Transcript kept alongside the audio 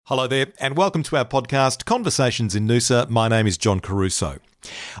Hello there, and welcome to our podcast, Conversations in Noosa. My name is John Caruso.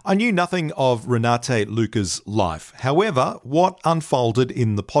 I knew nothing of Renate Luca's life. However, what unfolded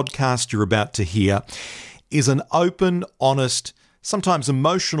in the podcast you're about to hear is an open, honest, sometimes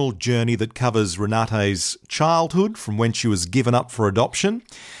emotional journey that covers Renate's childhood from when she was given up for adoption,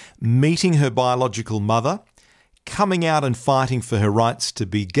 meeting her biological mother, coming out and fighting for her rights to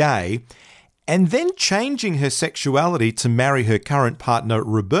be gay, and then changing her sexuality to marry her current partner,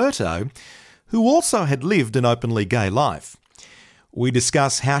 Roberto, who also had lived an openly gay life. We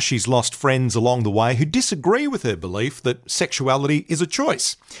discuss how she's lost friends along the way who disagree with her belief that sexuality is a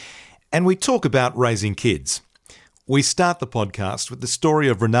choice. And we talk about raising kids. We start the podcast with the story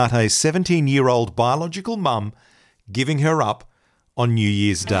of Renate's 17-year-old biological mum giving her up on New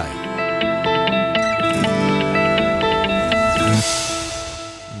Year's Day.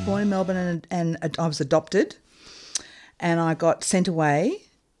 Born in Melbourne and I was adopted and I got sent away.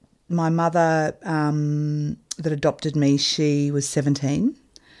 My mother that adopted me, she was 17.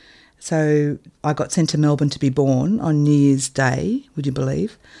 So I got sent to Melbourne to be born on New Year's Day, would you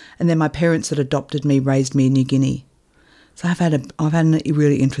believe? And then my parents that adopted me raised me in New Guinea. So I've had a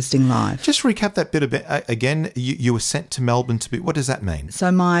really interesting life. Just recap that bit a bit again. You were sent to Melbourne to be. What does that mean?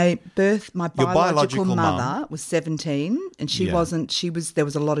 So my biological mother was 17, and she wasn't. There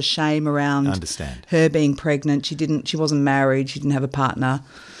was a lot of shame around. Understand. Her being pregnant. She wasn't married. She didn't have a partner.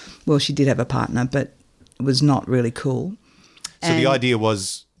 Well, she did have a partner, but it was not really cool. So the idea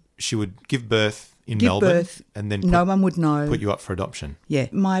was she would give birth in Melbourne, and then no one would know. Put you up for adoption. Yeah.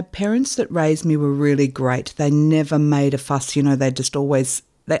 My parents that raised me were really great. They never made a fuss, they just always...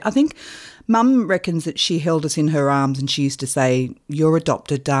 I think Mum reckons that she held us in her arms and she used to say, "You're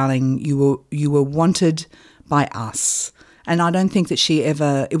adopted, darling. You were wanted by us." And I don't think that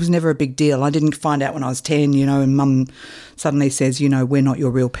it was never a big deal. I didn't find out when I was 10, and Mum suddenly says, "We're not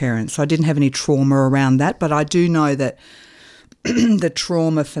your real parents." So I didn't have any trauma around that. But I do know that the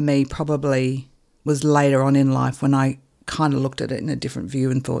trauma for me probably was later on in life when I kind of looked at it in a different view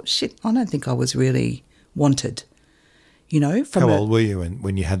and thought, shit, I don't think I was really wanted, How old were you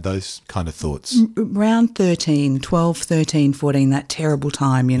when you had those kind of thoughts? Around 12, 13, 14, that terrible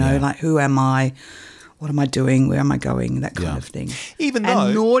time, like who am I? What am I doing? Where am I going? That kind of thing.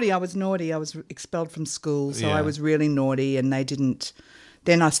 And naughty. I was expelled from school, so I was really naughty and they didn't...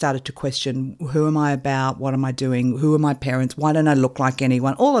 Then I started to question, who am I about? What am I doing? Who are my parents? Why don't I look like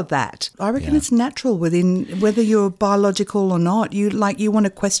anyone? All of that. I reckon it's natural within, whether you're biological or not. You want to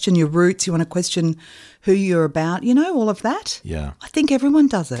question your roots. You want to question who you're about. All of that. Yeah. I think everyone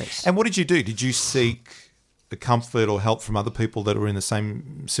does it. And what did you do? Did you seek the comfort or help from other people that were in the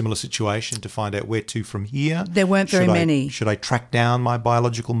similar situation to find out where to from here? There weren't very many. Should I track down my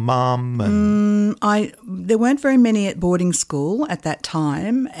biological mum? There weren't very many at boarding school at that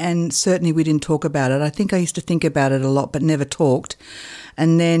time, and certainly we didn't talk about it. I think I used to think about it a lot but never talked,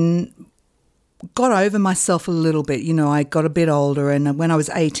 and then got over myself a little bit. I got a bit older, and when I was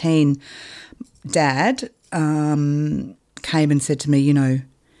 18, Dad came and said to me,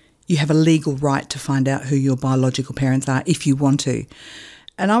 you have a legal right to find out who your biological parents are if you want to.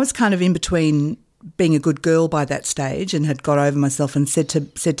 And I was kind of in between being a good girl by that stage and had got over myself and said to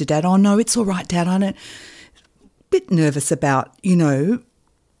Dad, "Oh, no, it's all right, Dad. I don't..." Bit nervous about,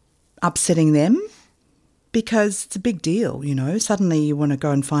 upsetting them because it's a big deal, Suddenly you want to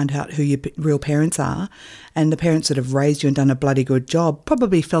go and find out who your real parents are, and the parents that have raised you and done a bloody good job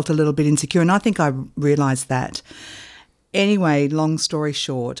probably felt a little bit insecure, and I think I realised that. Anyway, long story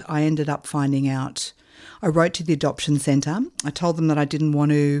short, I ended up finding out. I wrote to the adoption centre. I told them that I didn't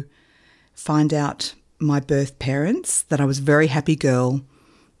want to find out my birth parents, that I was a very happy girl,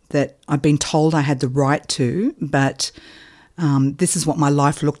 that I'd been told I had the right to, but this is what my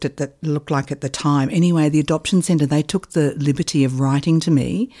life looked like at the time. Anyway, the adoption centre, they took the liberty of writing to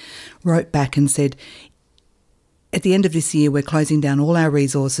me, wrote back and said, "At the end of this year, we're closing down all our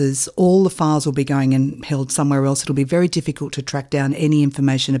resources. All the files will be going and held somewhere else. It'll be very difficult to track down any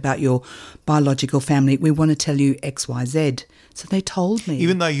information about your biological family. We want to tell you X, Y, Z." So they told me.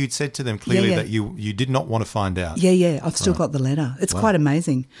 Even though you'd said to them clearly that you did not want to find out. Yeah. I've still got the letter. It's quite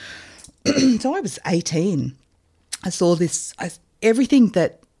amazing. So I was 18. I saw this. Everything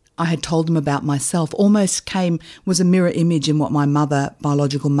that I had told them about myself was a mirror image in what my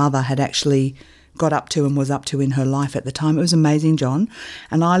biological mother had actually got up to and was up to in her life at the time. It was amazing, John.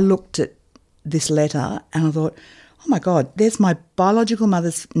 And I looked at this letter and I thought, oh my God, there's my biological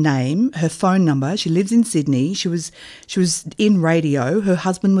mother's name, her phone number. She lives in Sydney. She was in radio. Her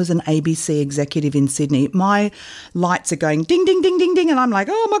husband was an ABC executive in Sydney. My lights are going ding, ding, ding, ding, ding. And I'm like,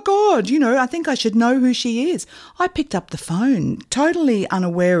 oh my God, I think I should know who she is. I picked up the phone, totally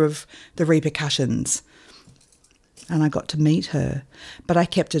unaware of the repercussions. And I got to meet her. But I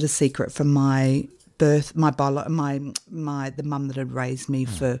kept it a secret from my birth, the mum that had raised me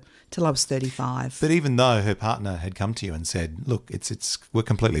till I was 35. But even though her partner had come to you and said, look, we're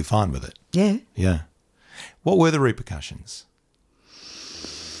completely fine with it. Yeah. Yeah. What were the repercussions?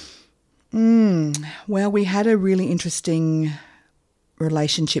 Well, we had a really interesting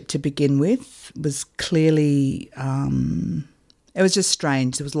relationship to begin with. It was clearly, it was just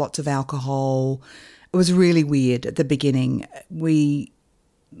strange. There was lots of alcohol. It was really weird at the beginning. We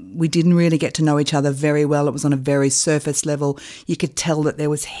didn't really get to know each other very well. It was on a very surface level. You could tell that there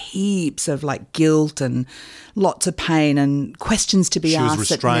was heaps of guilt and lots of pain and questions to be asked. She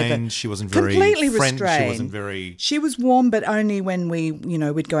was restrained. She wasn't very completely restrained. restrained. She wasn't very. She was warm, but only when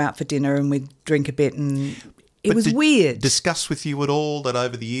we'd go out for dinner and we'd drink a bit, and it was weird. Discuss with you at all that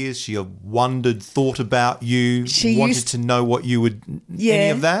over the years she wondered, thought about you, wanted to know what you would. Any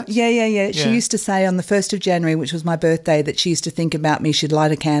of that? Yeah. She used to say on the 1st of January, which was my birthday, that she used to think about me. She'd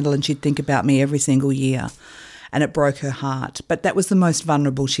light a candle and she'd think about me every single year. And it broke her heart. But that was the most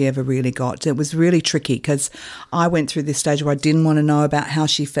vulnerable she ever really got. It was really tricky because I went through this stage where I didn't want to know about how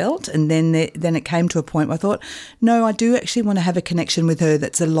she felt. And then it came to a point where I thought, no, I do actually want to have a connection with her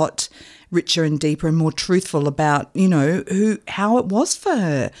that's a lot richer and deeper and more truthful about, how it was for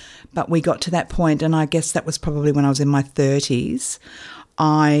her. But we got to that point, and I guess that was probably when I was in my 30s.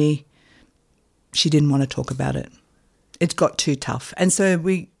 She didn't want to talk about it. It got too tough. And so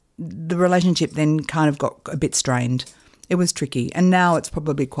the relationship then kind of got a bit strained. It was tricky. And now it's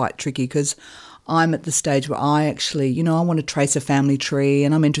probably quite tricky because I'm at the stage where I actually, I want to trace a family tree,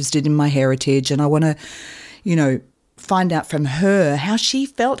 and I'm interested in my heritage, and I want to, find out from her how she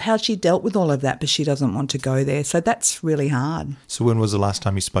felt, how she dealt with all of that, but she doesn't want to go there. So that's really hard. So when was the last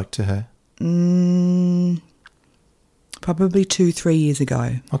time you spoke to her? Probably 2-3 years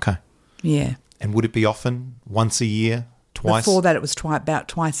ago. Okay. Yeah. And would it be often? Once a year? Twice? Before that, it was about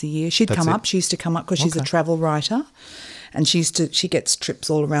twice a year. She used to come up because she's a travel writer, and she gets trips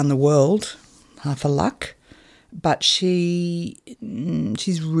all around the world, half a luck. But she's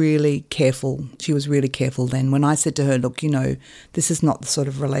really careful. She was really careful then. When I said to her, look, this is not the sort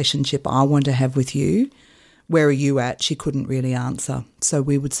of relationship I want to have with you. Where are you at? She couldn't really answer. So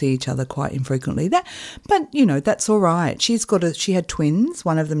we would see each other quite infrequently. But that's all right. She had twins.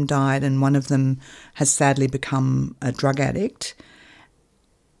 One of them died and one of them has sadly become a drug addict.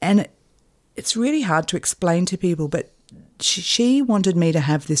 And it's really hard to explain to people, but she wanted me to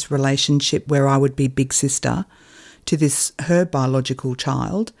have this relationship where I would be big sister to her biological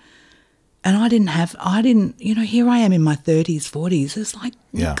child. And I didn't, here I am in my 30s, 40s. It's like,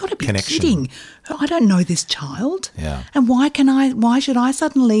 you've got to be kidding. I don't know this child. Yeah. And why should I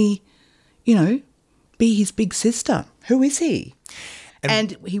suddenly, be his big sister? Who is he?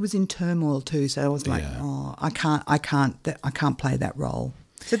 And he was in turmoil too. So I was like, I can't play that role.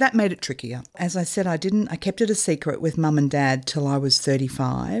 So that made it trickier. As I said, I kept it a secret with Mum and Dad till I was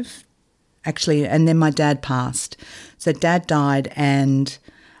 35, actually, and then my dad passed. So Dad died, and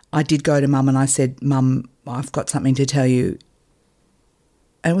I did go to Mum and I said, Mum, I've got something to tell you.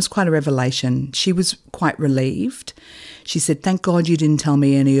 And it was quite a revelation. She was quite relieved. She said, thank God you didn't tell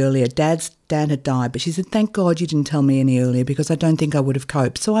me any earlier. Dad had died, but she said, thank God you didn't tell me any earlier because I don't think I would have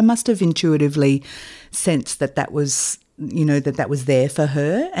coped. So I must have intuitively sensed that was that was there for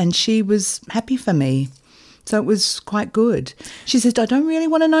her, and she was happy for me. So it was quite good. She said, I don't really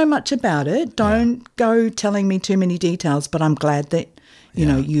want to know much about it. Don't go telling me too many details, but I'm glad that,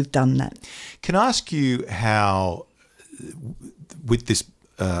 you've done that. Can I ask you how, with this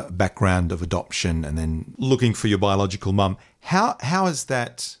background of adoption and then looking for your biological mum, how has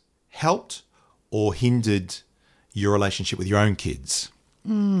that helped or hindered your relationship with your own kids?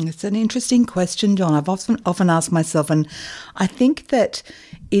 It's an interesting question, John. I've often asked myself, and I think that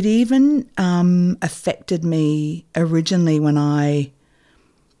it even affected me originally when I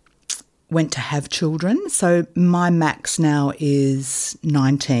went to have children. So my max now is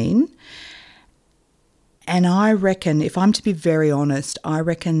 19. And I reckon, if I'm to be very honest, I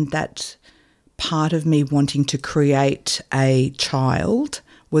reckon that part of me wanting to create a child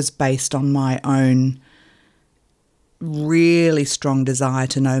was based on my own really strong desire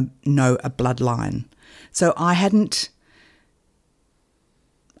to know a bloodline. So I hadn't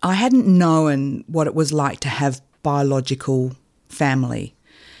known what it was like to have biological family.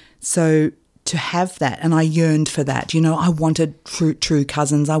 So to have that, and I yearned for that. You know, I wanted true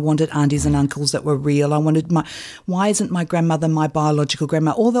cousins. I wanted aunties and uncles that were real. I wanted why isn't my grandmother my biological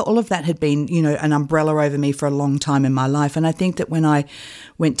grandma? All of that had been, you know, an umbrella over me for a long time in my life. And I think that when I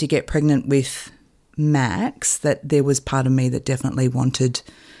went to get pregnant with Max, that there was part of me that definitely wanted,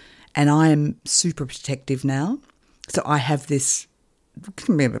 and I am super protective now. So I have this, it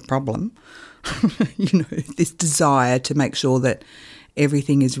can be a problem, you know, this desire to make sure that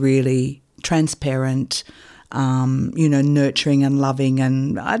everything is really transparent, you know, nurturing and loving.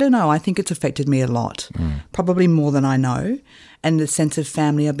 And I don't know, I think it's affected me a lot, probably more than I know. And the sense of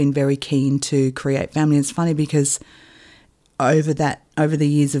family, I've been very keen to create family. It's funny because over the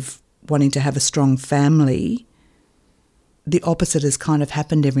years of wanting to have a strong family, the opposite has kind of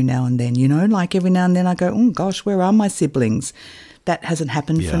happened every now and then, you know, like every now and then I go, oh gosh, where are my siblings? That hasn't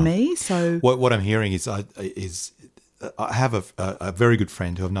happened for me. So what I'm hearing is I have a very good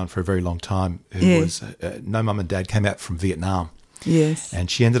friend who I've known for a very long time who was no mum and dad, came out from Vietnam. Yes.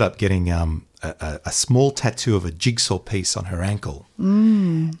 And she ended up getting a small tattoo of a jigsaw piece on her ankle.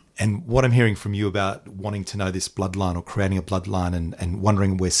 And what I'm hearing from you about wanting to know this bloodline or creating a bloodline and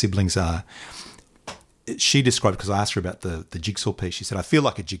wondering where siblings are, she described, because I asked her about the jigsaw piece, she said, I feel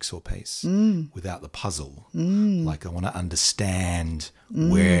like a jigsaw piece without the puzzle. Like I want to understand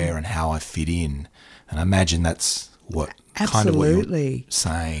where and how I fit in. And I imagine that's kind of what you're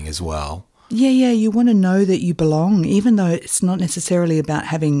saying as well. Yeah, you want to know that you belong, even though it's not necessarily about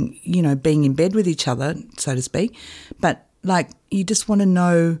having, you know, being in bed with each other, so to speak, but like you just want to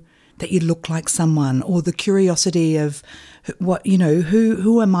know that you look like someone, or the curiosity of what, you know,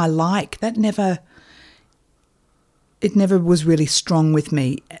 who am I like? It never was really strong with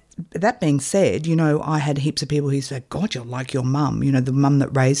me. That being said, you know, I had heaps of people who said, God, you're like your mum, you know, the mum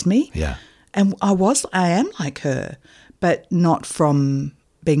that raised me. Yeah. And I am like her, but not from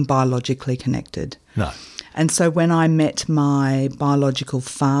being biologically connected. No. And so when I met my biological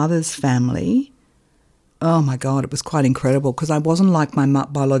father's family, oh my God, it was quite incredible because I wasn't like my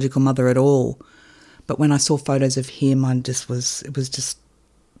biological mother at all. But when I saw photos of him, it was just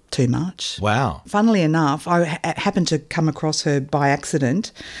too much. Wow. Funnily enough, I happened to come across her by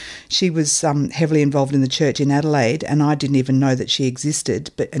accident. She was heavily involved in the church in Adelaide, and I didn't even know that she existed,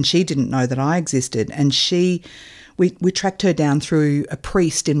 and she didn't know that I existed. And we tracked her down through a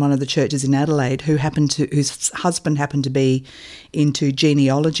priest in one of the churches in Adelaide whose husband happened to be into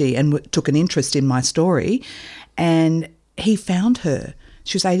genealogy and took an interest in my story, and he found her.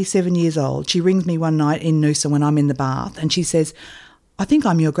 She was 87 years old. She rings me one night in Noosa when I'm in the bath, and she says, I think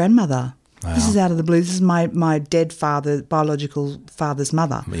I'm your grandmother. Wow. This is out of the blue. This is my dead biological father's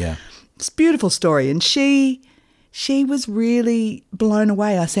mother. Yeah. It's a beautiful story. And she was really blown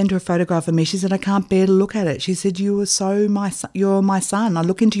away. I sent her a photograph of me. She said, I can't bear to look at it. She said, you're my son. I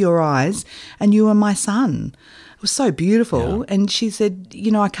look into your eyes and you are my son. It was so beautiful. Yeah. And she said,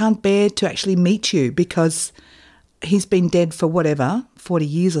 you know, I can't bear to actually meet you because he's been dead for 40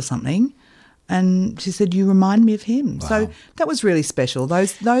 years or something. And she said, you remind me of him. Wow. So that was really special.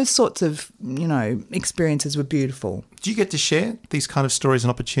 Those sorts of, you know, experiences were beautiful. Do you get to share these kind of stories and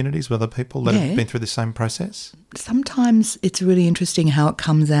opportunities with other people that have been through the same process? Sometimes it's really interesting how it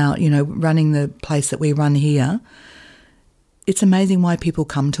comes out, you know, running the place that we run here. It's amazing why people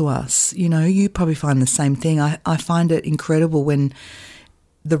come to us. You know, you probably find the same thing. I find it incredible when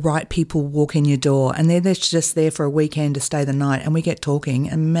the right people walk in your door and they're just there for a weekend to stay the night, and we get talking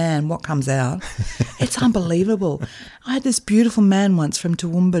and man, what comes out, it's unbelievable. I had this beautiful man once from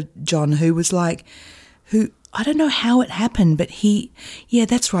Toowoomba, John, who I don't know how it happened, but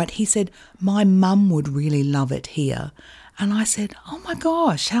that's right. He said, my mum would really love it here. And I said, oh my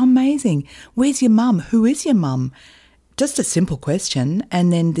gosh, how amazing. Where's your mum? Who is your mum? Just a simple question,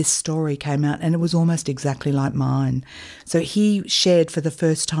 and then this story came out and it was almost exactly like mine. So he shared for the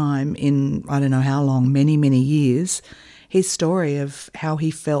first time in I don't know how long, many, many years, his story of how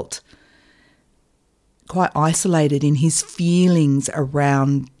he felt quite isolated in his feelings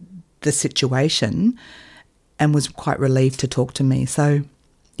around the situation and was quite relieved to talk to me. So,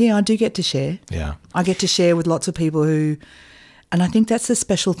 yeah, I do get to share. Yeah. I get to share with lots of people and I think that's the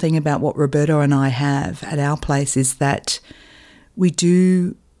special thing about what Roberto and I have at our place is that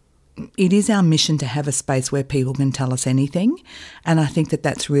it is our mission to have a space where people can tell us anything. And I think that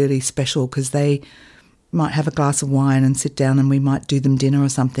that's really special because they might have a glass of wine and sit down and we might do them dinner or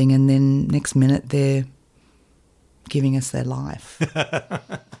something, and then next minute they're giving us their life.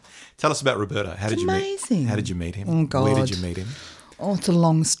 Tell us about Roberto. How did you meet him? Oh, God. Where did you meet him? Oh, it's a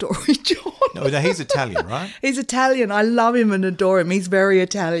long story, John. No, he's Italian, right? He's Italian. I love him and adore him. He's very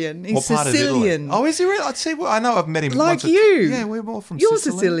Italian. He's What part of Italy? Sicilian. Oh, is he really? I'd say. Well, I know I've met him Like once you. Yeah, we're all from You're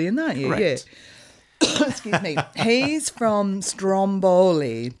Sicily. Sicilian, aren't you? Correct. Yeah. Excuse me. He's from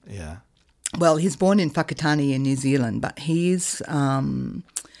Stromboli. Yeah. Well, he's born in Whakatane in New Zealand, but his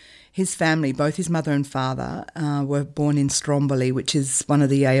family, both his mother and father, were born in Stromboli, which is one of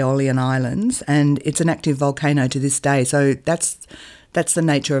the Aeolian Islands, and it's an active volcano to this day. So that's the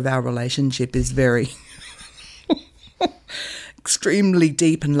nature of our relationship, is very extremely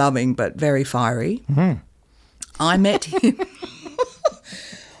deep and loving, but very fiery. Mm-hmm. I met him...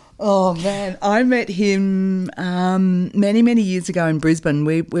 Oh, man. I met him many, many years ago in Brisbane.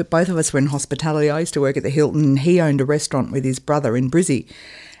 We both of us were in hospitality. I used to work at the Hilton, and he owned a restaurant with his brother in Brizzy.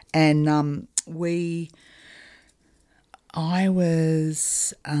 And I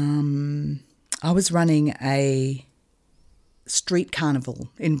was running a street carnival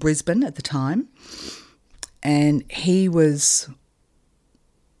in Brisbane at the time, and he was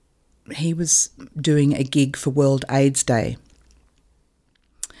doing a gig for World AIDS Day.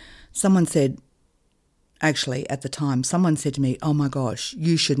 Someone said to me, "Oh my gosh,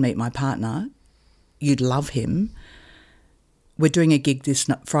 you should meet my partner. You'd love him. We're doing a gig this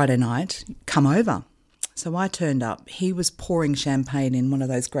Friday night. Come over." So I turned up. He was pouring champagne in one of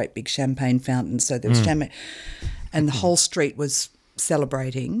those great big champagne fountains. So there was champagne, and the whole street was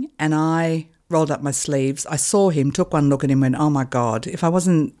celebrating. And I rolled up my sleeves. I saw him, took one look at him, and went, "Oh my God, if I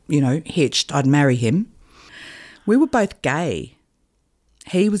wasn't, hitched, I'd marry him." We were both gay.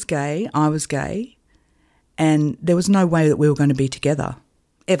 He was gay, I was gay, and there was no way that we were going to be together,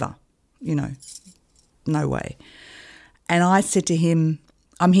 ever, no way. And I said to him,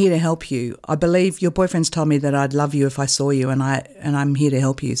 "I'm here to help you. I believe your boyfriend's told me that I'd love you if I saw you, and I'm here to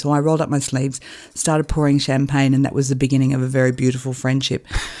help you." So I rolled up my sleeves, started pouring champagne, and that was the beginning of a very beautiful friendship.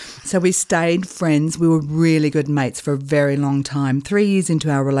 So we stayed friends. We were really good mates for a very long time. 3 years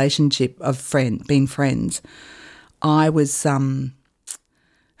into our relationship of being friends, I was...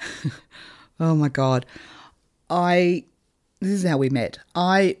 oh my God. This is how we met.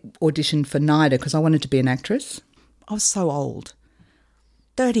 I auditioned for NIDA because I wanted to be an actress. I was so old,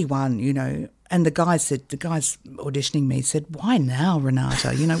 31, and the guys auditioning me said, "Why now,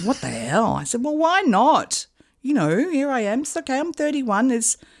 Renata? What the hell?" I said, "Well, why not? Here I am. It's okay. I'm 31.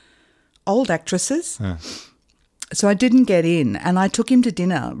 There's old actresses." Yeah. So I didn't get in, and I took him to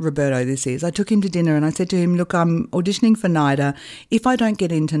dinner, Roberto this is. I took him to dinner and I said to him, "Look, I'm auditioning for NIDA. If I don't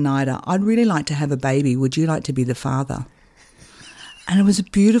get into NIDA, I'd really like to have a baby. Would you like to be the father?" And it was a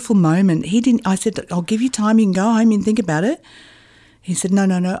beautiful moment. I said, "I'll give you time. You can go home and think about it." He said,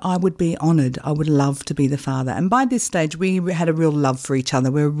 No, I would be honoured. I would love to be the father. And by this stage, we had a real love for each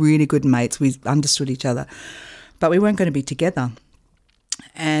other. We were really good mates. We understood each other. But we weren't going to be together.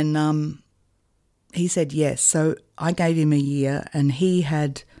 And he said yes. So I gave him a year, and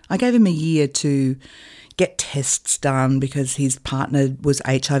I gave him a year to get tests done because his partner was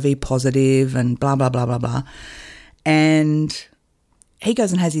HIV positive and blah, blah, blah, blah, blah. And he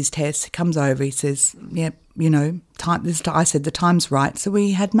goes and has his tests, comes over, he says, "Yep, I said the time's right." So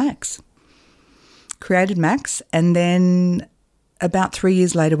we had Max, created Max. And then about 3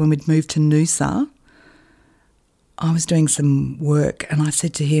 years later, when we'd moved to Noosa, I was doing some work, and I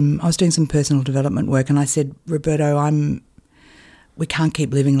said to him, I was doing some personal development work, and I said, "Roberto, we can't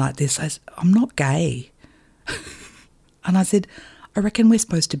keep living like this. I'm not gay." And I said, "I reckon we're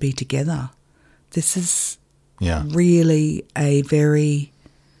supposed to be together. This is really a very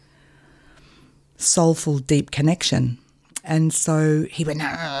soulful, deep connection." And so he went, "No,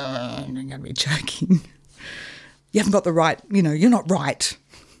 I'm going to be joking. You haven't got the right, you're not right."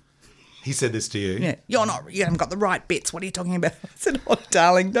 He said this to you? Yeah, you haven't got the right bits. What are you talking about? I said, "Oh,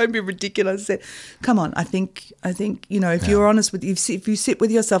 darling, don't be ridiculous." I said, "Come on, I think, if you're honest with you, if you sit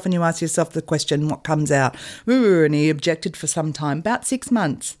with yourself and you ask yourself the question, what comes out?" And he objected for some time, about 6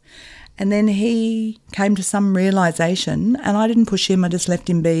 months. And then he came to some realisation, and I didn't push him, I just left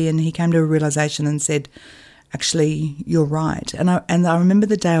him be, and he came to a realisation and said, "Actually, you're right." And I remember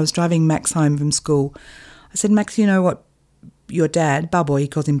the day I was driving Max home from school. I said, "Max, you know what? Your dad, Bubble," he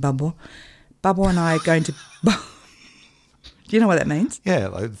calls him Bubble and I are going to... Do you know what that means? Yeah,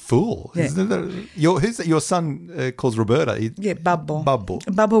 like fool. Yeah. Your son calls Roberta. Bubble.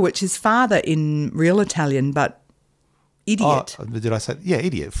 Bubble. Which is father in real Italian, but idiot. Oh, did I say... Yeah,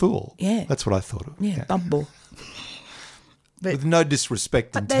 idiot, fool. Yeah. That's what I thought of. Yeah, Bubble. But, with no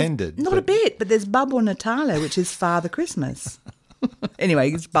disrespect intended. Not a bit, but there's Babbo Natale, which is Father Christmas.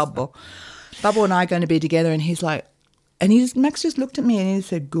 Anyway, it's Babbo. Babbo and I are going to be together, and he's like... And Max just looked at me and he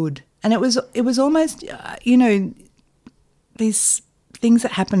said, "Good." And it was almost, these things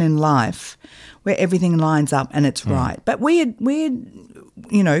that happen in life where everything lines up and it's right. But we had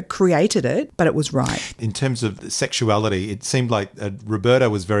created it, but it was right. In terms of sexuality, it seemed like Roberta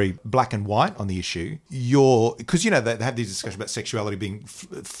was very black and white on the issue. Because, they have these discussions about sexuality being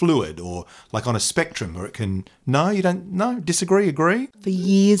fluid or like on a spectrum, or it can, disagree, agree? For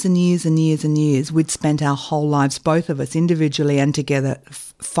years and years and years and years, we'd spent our whole lives, both of us individually and together,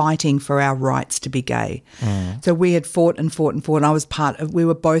 fighting for our rights to be gay. So we had fought and fought and fought. And we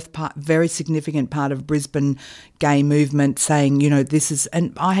were both very significant part of Brisbane gay movement, saying, this is,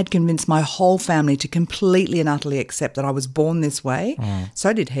 and I had convinced my whole family to completely and utterly accept that I was born this way.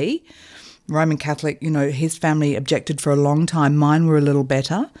 So did he. Roman Catholic, his family objected for a long time. Mine were a little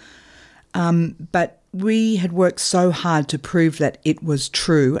better. But we had worked so hard to prove that it was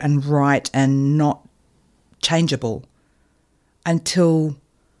true and right and not changeable until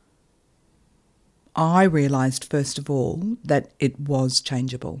I realised, first of all, that it was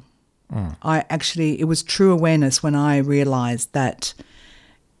changeable. It was true awareness when I realised that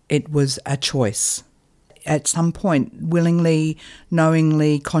it was a choice. At some point, willingly,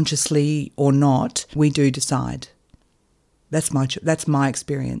 knowingly, consciously or not, we do decide. That's my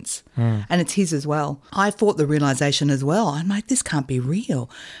experience. And it's his as well. I fought the realisation as well. I'm like, this can't be real.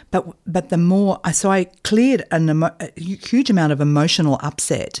 But the more, I cleared a huge amount of emotional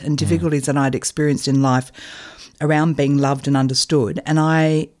upset and difficulties that I'd experienced in life around being loved and understood. And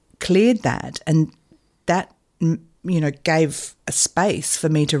I cleared that, and that, gave a space for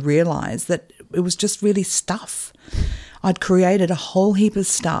me to realise that it was just really stuff. I'd created a whole heap of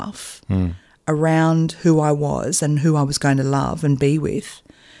stuff around who I was and who I was going to love and be with,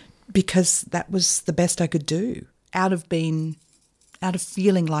 because that was the best I could do out of feeling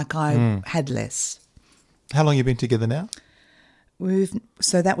like I had less. How long have you been together now?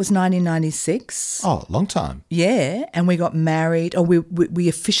 So that was 1996. Oh, long time. Yeah, and we got married, or we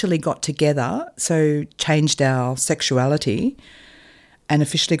officially got together, so changed our sexuality, and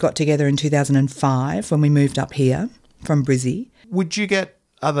officially got together in 2005 when we moved up here from Brizzy. Would you get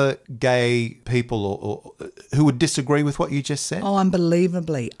other gay people or who would disagree with what you just said? Oh,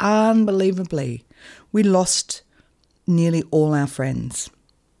 unbelievably. We lost nearly all our friends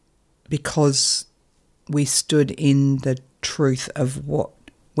because we stood in the truth of what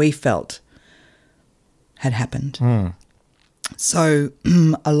we felt had happened. So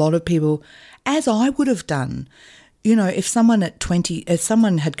a lot of people, as I would have done, if someone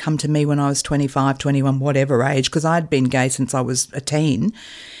had come to me when I was 25, 21, whatever age, because I'd been gay since I was a teen,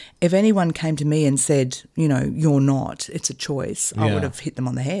 if anyone came to me and said, you're not, it's a choice, I would have hit them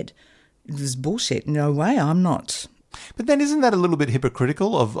on the head. This is bullshit. No way, I'm not. But then isn't that a little bit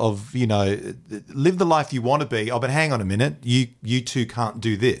hypocritical of live the life you want to be? Oh, but hang on a minute, you two can't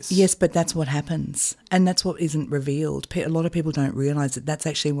do this. Yes, but that's what happens, and that's what isn't revealed. A lot of people don't realise that that's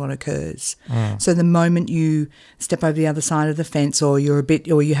actually what occurs. So the moment you step over the other side of the fence, or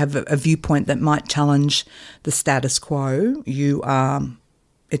you have a viewpoint that might challenge the status quo, you are.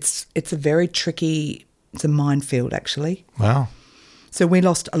 It's a very tricky. It's a minefield, actually. Wow. So we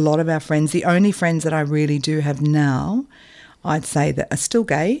lost a lot of our friends. The only friends that I really do have now, I'd say, that are still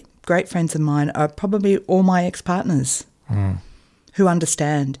gay, great friends of mine, are probably all my ex-partners who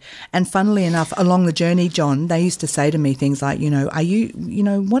understand. And funnily enough, along the journey, John, they used to say to me things like, are you,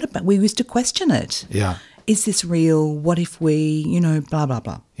 what about, we used to question it. Yeah. Is this real? What if we, blah, blah,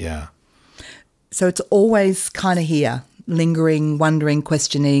 blah. Yeah. So it's always kind of here, lingering, wondering,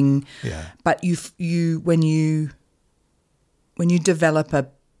 questioning. Yeah. But when you develop a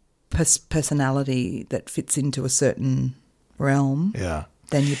personality that fits into a certain realm,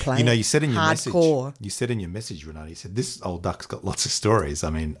 then you play. You said in your hardcore. message, Renata, you said this old duck's got lots of stories. I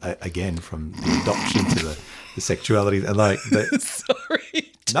mean, again, from the adoption to the sexuality, and like.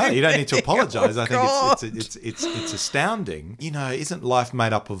 Sorry. No, you don't need to apologise. Oh, I think it's astounding. Isn't life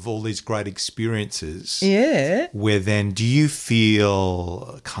made up of all these great experiences? Yeah. Where then do you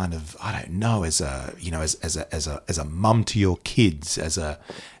feel kind of, I don't know, as a mum to your kids, as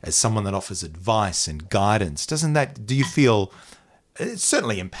someone that offers advice and guidance, do you feel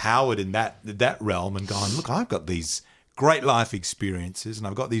certainly empowered in that realm and going, look, I've got these great life experiences and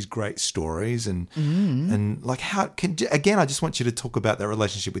I've got these great stories and like again, I just want you to talk about that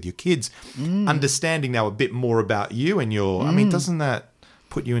relationship with your kids, understanding now a bit more about you and I mean, doesn't that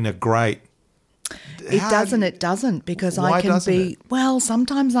put you in a great... It doesn't because I can be... Well,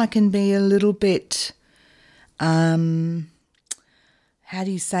 sometimes I can be a little bit... how do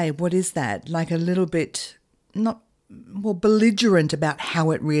you say? What is that? Like a little bit... not belligerent about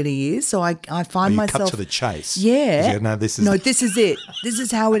how it really is. So I find You myself cut to the chase. Yeah. You go, no, this is this is it. This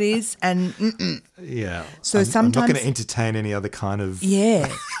is how it is. And yeah. So I'm sometimes not going to entertain any other kind of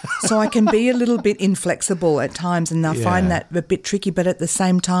So I can be a little bit inflexible at times, and I find that a bit tricky. But at the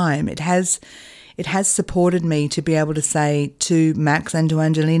same time, it has supported me to be able to say to Max and to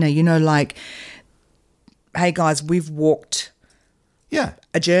Angelina, like, hey guys, we've walked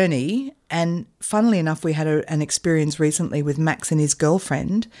a journey. And funnily enough, we had an experience recently with Max and his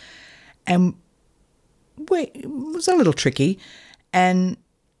girlfriend, and it was a little tricky. And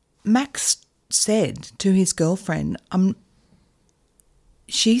Max said to his girlfriend,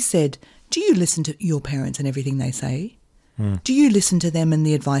 she said, do you listen to your parents and everything they say? Do you listen to them and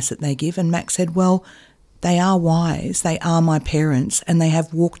the advice that they give? And Max said, well, they are wise, they are my parents, and they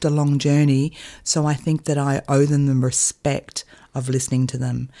have walked a long journey, so I think that I owe them the respect of listening to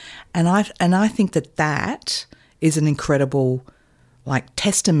them. And I think that is an incredible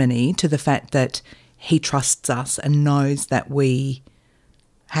testimony to the fact that he trusts us and knows that we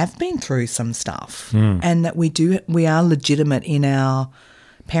have been through some stuff and that we are legitimate in our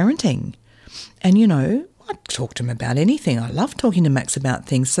parenting. And I talk to him about anything. I love talking to Max about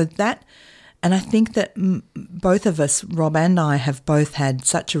things. So that, and I think that both of us, Rob and I, have both had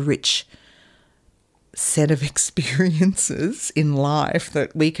such a rich set of experiences in life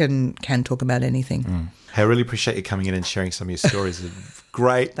that we can talk about anything. Hey, I really appreciate you coming in and sharing some of your stories.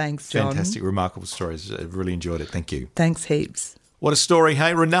 Great, thanks, John. Fantastic, remarkable stories. I really enjoyed it. Thank you. Thanks heaps. What a story,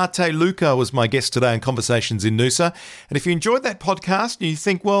 hey? Renate Luca was my guest today on Conversations in Noosa. And if you enjoyed that podcast and you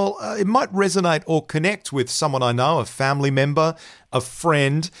think, well, it might resonate or connect with someone I know, a family member, a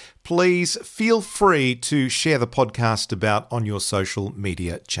friend, please feel free to share the podcast on your social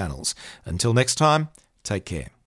media channels. Until next time, take care.